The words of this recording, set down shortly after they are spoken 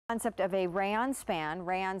Concept of a rayon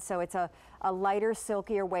span, so it's a lighter,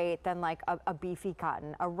 silkier weight than like a beefy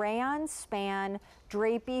cotton. A rayon span,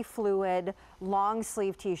 drapey, fluid, long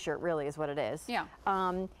sleeve t-shirt really is what it is. Yeah.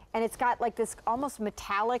 And it's got like this almost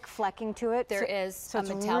metallic flecking to it. There is a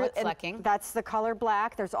metallic flecking. That's the color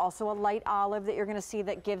black. There's also a light olive that you're gonna see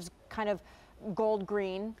that gives kind of gold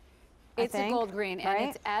green. It's a gold green, right? and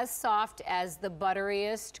it's as soft as the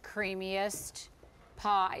butteriest, creamiest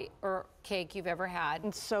pie or cake you've ever had.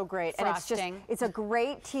 It's so great. Frosting. And it's a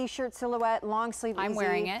great t-shirt silhouette, long sleeve, I'm easy.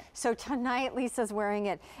 wearing it. So tonight Lisa's wearing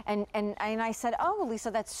it. And I said, oh, Lisa,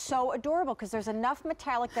 that's so adorable because there's enough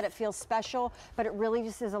metallic that it feels special, but it really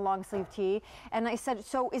just is a long sleeve tee. And I said,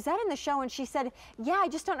 so is that in the show? And she said, yeah, I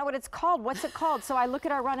just don't know what it's called. What's it called? So I look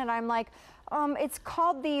at our run and I'm like, it's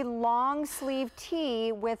called the long sleeve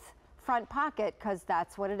tee with front pocket, because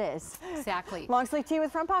that's what it is. Exactly. Long sleeve tee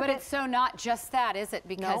with front pocket. But it's so not just that, is it?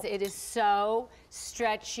 Because Nope. it is so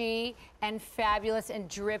stretchy and fabulous and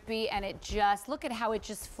drippy, and it just, look at how it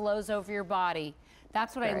just flows over your body.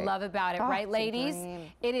 That's what I love about it, right, ladies?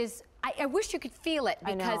 It is, I wish you could feel it,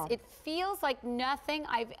 because it feels like nothing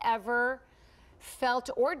I've ever felt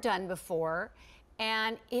or done before,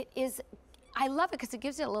 and it is, I love it because it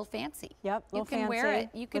gives it a little fancy. Yep, you can wear it.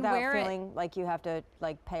 You can wear it without feeling like you have to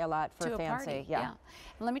like pay a lot for to fancy. a party. Yeah. And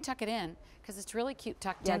let me tuck it in because it's really cute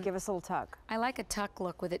tucked in. Yeah, give us a little tuck. I like a tuck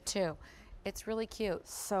look with it too. It's really cute.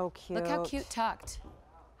 So cute. Look how cute tucked.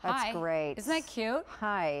 That's great. Isn't that cute?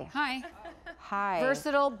 Hi. Hi. Hi.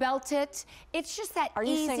 Versatile, belt it. It's just that Are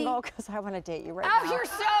easy. you single? Because I want to date you right now. now. You're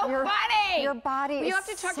so funny. Your body is You have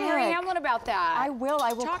to talk sick. to Harry Hamlin about that. I will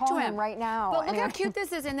talk call to him right now. But look how cute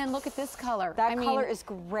this is, and then look at this color. That color is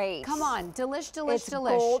great. Come on, delish, delish, it's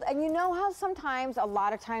delish. Gold, and you know how sometimes, a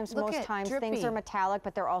lot of times, Look most times, drippy. things are metallic,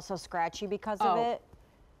 but they're also scratchy because of it.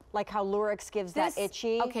 Like how Lurex gives that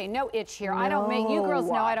itchy. Okay, no itch here. I don't make, you girls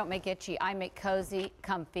know I don't make itchy. I make cozy,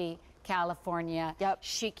 comfy, California,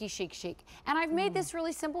 chicy, chic, chic. And I've made this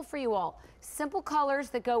really simple for you all. Simple colors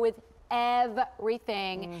that go with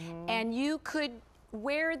everything. And you could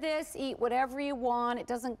wear this, eat whatever you want. It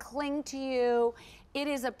doesn't cling to you. It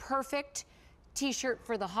is a perfect t-shirt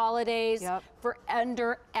for the holidays, for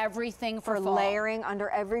under everything, for fall. Layering under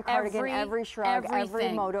every cardigan, every shrug,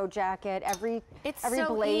 every moto jacket, every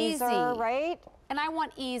so blazer, easy. right? And I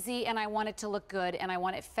want easy, and I want it to look good, and I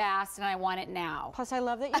want it fast, and I want it now. Plus, I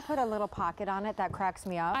love that you put a little pocket on it. That cracks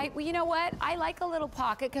me up. Well, you know what? I like a little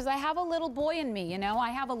pocket because I have a little boy in me, you know? I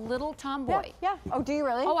have a little tomboy. Yeah. Oh, do you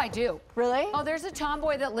really? Oh, I do. Really? Oh, there's a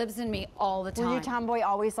tomboy that lives in me all the time. Were you tomboy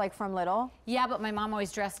always, like, from little? Yeah, but my mom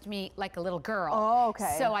always dressed me like a little girl. Oh,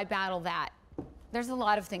 okay. So I battle that. There's a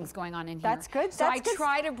lot of things going on in here. That's good. So I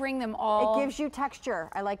try to bring them all. It gives you texture.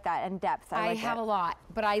 I like that, and depth. I like have a lot,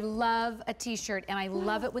 but I love a t-shirt, and I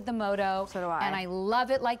love it with the moto. So do I. And I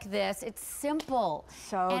love it like this. It's simple.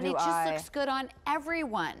 And it just looks good on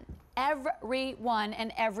everyone. Everyone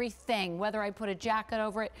and everything. Whether I put a jacket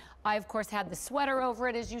over it, I of course had the sweater over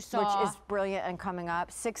it, as you saw. Which is brilliant and coming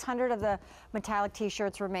up. 600 of the metallic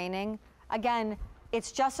t-shirts remaining. Again,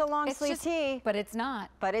 it's just a long sleeve tee. But it's not.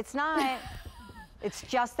 But it's not. It's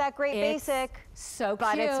just that great basic. So cute.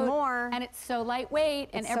 But it's more. And it's so lightweight,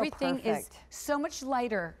 and so everything is perfect. so much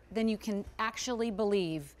lighter than you can actually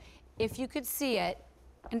believe. If you could see it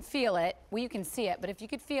and feel it, well, you can see it, but if you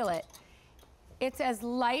could feel it, it's as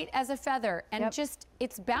light as a feather, and just,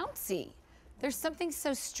 it's bouncy. There's something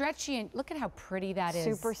so stretchy, and look at how pretty that is.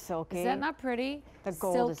 Super silky. Is that not pretty? The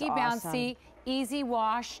gold silky, is awesome. bouncy, easy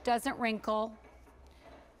wash, doesn't wrinkle.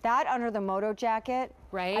 That under the moto jacket,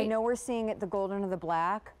 right? I know we're seeing it, the gold under the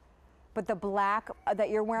black, but the black that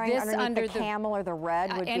you're wearing This underneath under the camel or the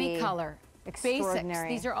red would any be color. extraordinary. Basics.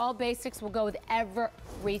 These are all basics. Will go with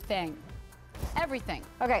everything. Everything.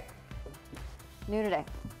 Okay. New today.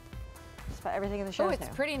 Just about everything in the show. Oh, it's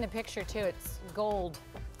pretty in the picture too. It's gold.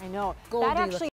 I know. Goldy That actually